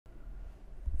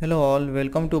Hello all,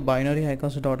 welcome to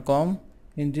BinaryHackers.com.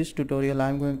 In this tutorial I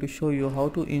am going to show you how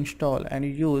to install and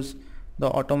use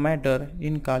the automator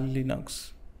in Kali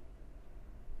Linux.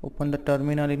 Open the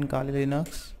terminal in Kali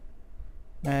Linux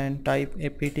and type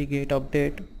apt-get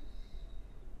update.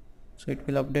 So it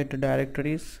will update the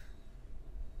directories.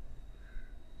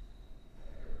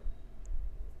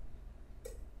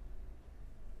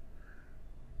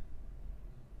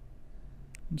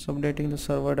 It's updating the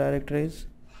server directories.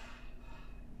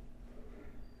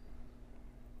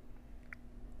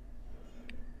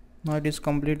 Now it is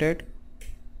completed.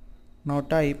 Now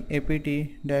type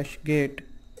apt-get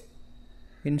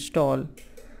install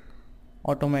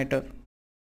automator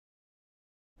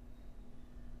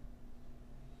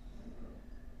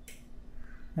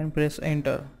and press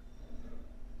enter.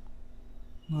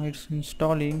 Now it's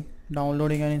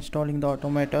downloading and installing the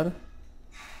automator.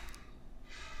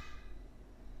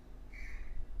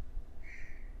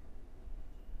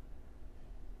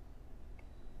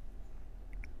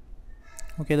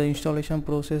 Okay, the installation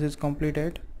process is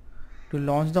completed. To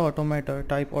launch the automator,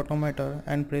 type automator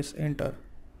and press enter.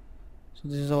 So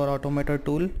this is our automator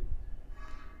tool,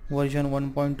 version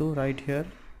 1.2 right here.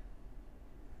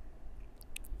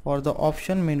 For the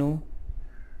option menu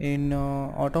in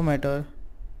automator,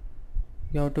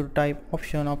 you have to type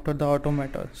option after the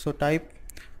automator. So type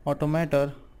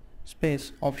automator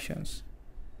space options.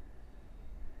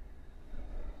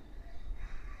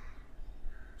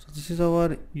 So this is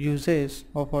our usage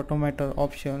of automator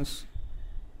options.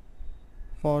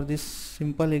 For this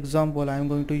simple example I am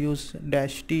going to use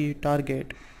 -t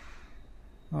target.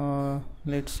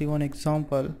 Let's see one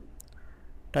example.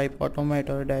 Type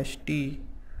automator -t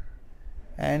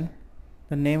and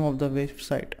the name of the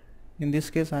website. In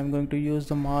this case I am going to use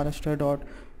the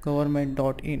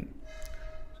maharashtra.government.in.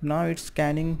 So now it's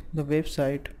scanning the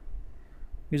website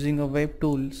using a web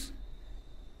tools,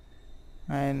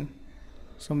 and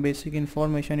some basic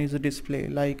information is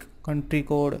displayed like country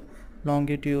code,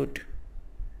 longitude,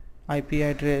 IP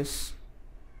address.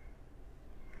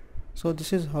 So this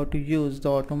is how to use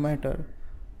the automator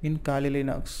in Kali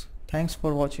Linux. Thanks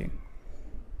for watching.